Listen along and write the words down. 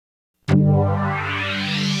Today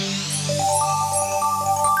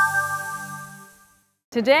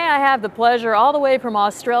I have the pleasure, all the way from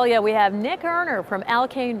Australia, we have Nic Earner from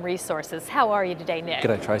Alkane Resources. How are you today, Nic?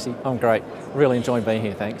 G'day Tracy, I'm great. Really enjoying being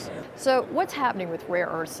here, thanks. So what's happening with rare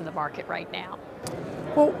earths in the market right now?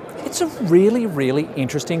 Well, it's a really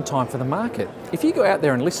interesting time for the market. If you go out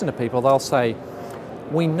there and listen to people, they'll say,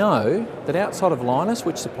 we know that outside of Lynas,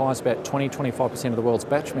 which supplies about 20-25% of the world's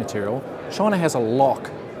battery material, China has a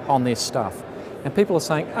lock on this stuff. And people are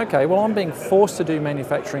saying, okay, well, I'm being forced to do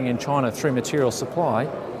manufacturing in China through material supply.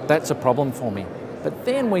 That's a problem for me. But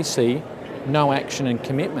then we see no action and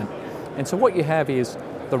commitment. And so what you have is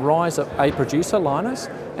the rise of a producer, Lynas,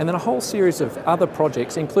 and then a whole series of other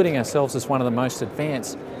projects, including ourselves as one of the most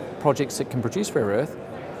advanced projects that can produce rare earth,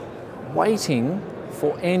 waiting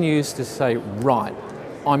for end users to say, right,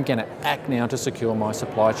 I'm going to act now to secure my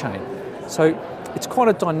supply chain. So it's quite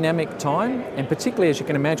a dynamic time, and particularly as you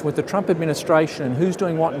can imagine with the Trump administration and who's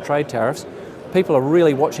doing what in trade tariffs, people are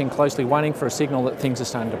really watching closely, waiting for a signal that things are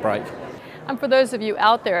starting to break. And for those of you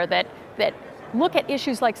out there that look at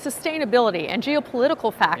issues like sustainability and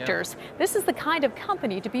geopolitical factors, this is the kind of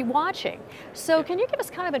company to be watching. So can you give us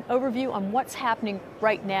kind of an overview on what's happening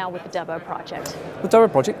right now with the Dubbo project? The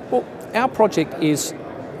Dubbo project, well, our project is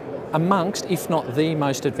amongst, if not the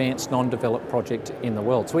most advanced non-developed project in the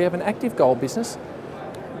world. So we have an active gold business,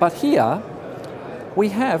 but here we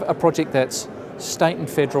have a project that's state and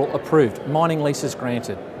federal approved, mining leases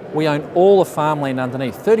granted. We own all the farmland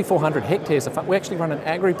underneath, 3,400 hectares of farm. We actually run an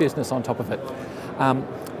agribusiness on top of it.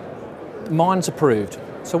 Mines approved.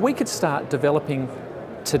 So we could start developing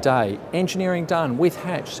today, engineering done with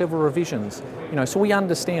Hatch, several revisions. So we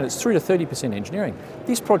understand it's through to 30% engineering.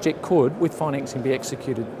 This project could, with financing, be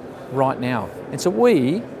executed right now. And so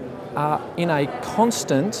we are in a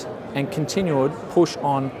constant and continued push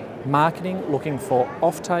on marketing, looking for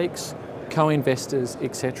offtakes, co-investors,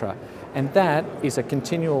 etc. And that is a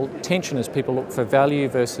continual tension as people look for value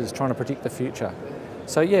versus trying to predict the future.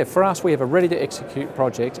 So yeah, for us, we have a ready to execute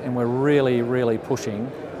project, and we're really pushing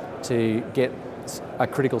to get a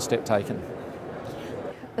critical step taken.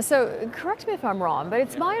 So correct me if I'm wrong, but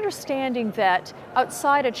it's my understanding that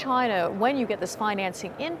outside of China, when you get this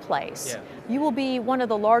financing in place, you will be one of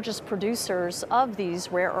the largest producers of these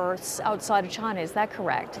rare earths outside of China. Is that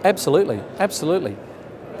correct? Absolutely.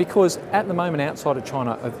 Because at the moment outside of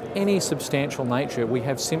China of any substantial nature, we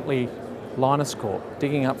have simply Lynas Corp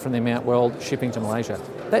digging up from the Mount Weld, shipping to Malaysia.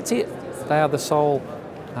 That's it. They are the sole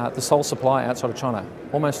supplier outside of China.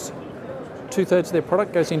 Almost 2/3 of their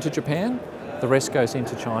product goes into Japan. The rest goes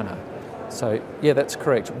into China. So yeah, that's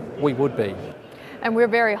correct. We would be. And we're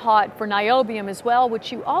very hot for niobium as well,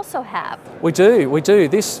 which you also have. We do.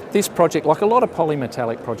 This project, like a lot of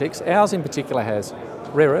polymetallic projects, ours in particular has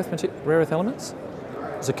rare earth elements,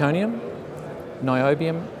 zirconium,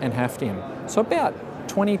 niobium and hafnium. So about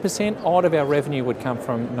 20% odd of our revenue would come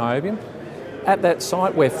from niobium. At that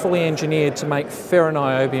site, we're fully engineered to make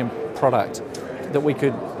ferroniobium product that we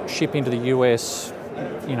could ship into the US,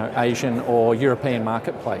 Asian or European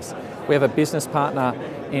marketplace. We have a business partner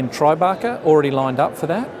in Tribaca already lined up for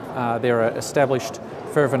that. They're an established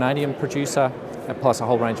ferrovanadium producer, plus a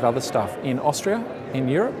whole range of other stuff in Austria, in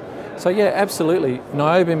Europe. So yeah, absolutely,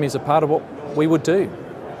 niobium is a part of what we would do.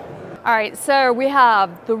 All right, so we have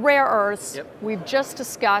the rare earths. We've just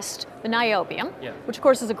discussed the niobium, which of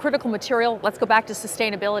course is a critical material. Let's go back to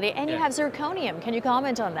sustainability. And you have zirconium. Can you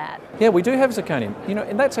comment on that? Yeah, we do have zirconium.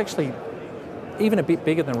 And that's actually even a bit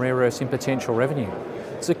bigger than rare earths in potential revenue.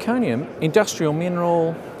 Zirconium, industrial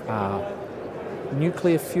mineral,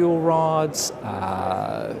 nuclear fuel rods,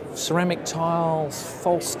 ceramic tiles,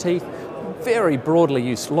 false teeth, very broadly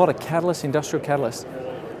used, a lot of catalysts, industrial catalysts.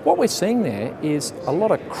 What we're seeing there is a lot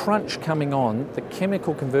of crunch coming on the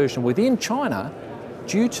chemical conversion within China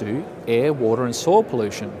due to air, water and soil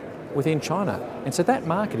pollution within China. And so that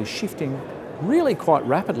market is shifting really quite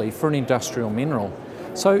rapidly for an industrial mineral.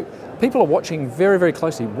 So people are watching very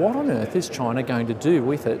closely, what on earth is China going to do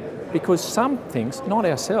with it? Because some things, not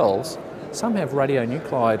ourselves, some have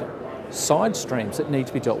radionuclide side streams that need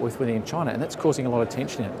to be dealt with within China, and that's causing a lot of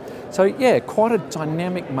tension in it. So yeah, quite a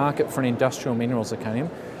dynamic market for an industrial mineral, zirconium.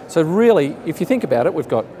 So really, if you think about it, we've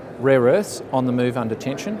got rare earths on the move under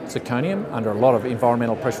tension, zirconium under a lot of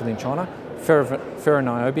environmental pressure within China,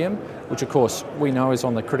 ferroniobium, which of course we know is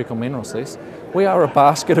on the critical minerals list. We are a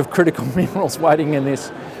basket of critical minerals waiting in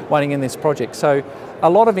this project. So a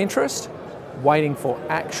lot of interest, waiting for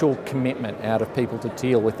actual commitment out of people to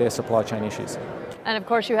deal with their supply chain issues. And of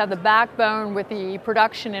course you have the backbone with the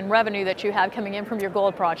production and revenue that you have coming in from your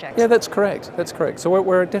gold project. Yeah, that's correct. That's correct. So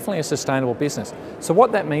we're definitely a sustainable business. So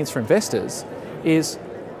what that means for investors is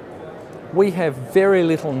we have very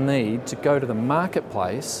little need to go to the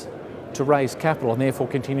marketplace to raise capital and therefore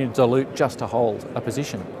continue to dilute just to hold a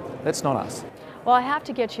position. That's not us. Well, I have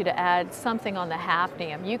to get you to add something on the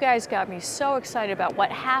hafnium. You guys got me so excited about what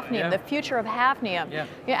hafnium, the future of hafnium.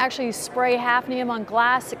 You actually spray hafnium on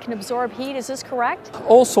glass, it can absorb heat, is this correct?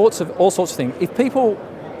 All sorts of things. If people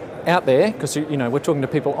out there, because we're talking to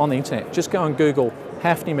people on the internet, just go and Google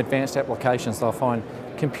hafnium advanced applications, they'll find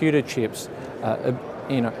computer chips,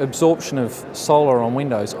 absorption of solar on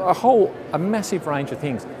windows, a massive range of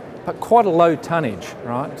things, but quite a low tonnage,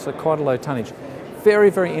 right? So quite a low tonnage. Very,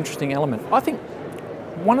 very interesting element. I think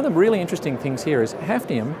one of the really interesting things here is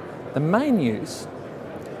hafnium, the main use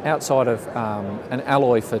outside of an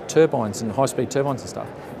alloy for turbines and high-speed turbines and stuff,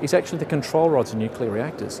 is actually the control rods in nuclear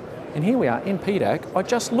reactors. And here we are in PDAC, I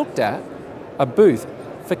just looked at a booth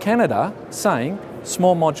for Canada saying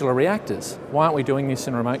small modular reactors. Why aren't we doing this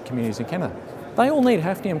in remote communities in Canada? They all need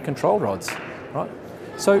hafnium control rods, right?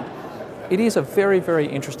 So it is a very, very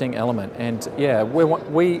interesting element, and yeah,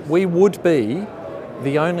 we would be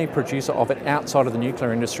the only producer of it outside of the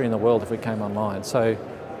nuclear industry in the world if we came online. So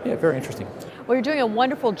yeah, very interesting. Well, you're doing a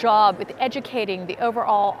wonderful job with educating the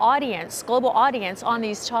overall audience, global audience, on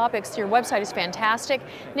these topics. Your website is fantastic.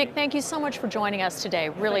 Nic, thank you so much for joining us today.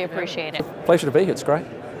 Really appreciate it. Pleasure to be here, it's great.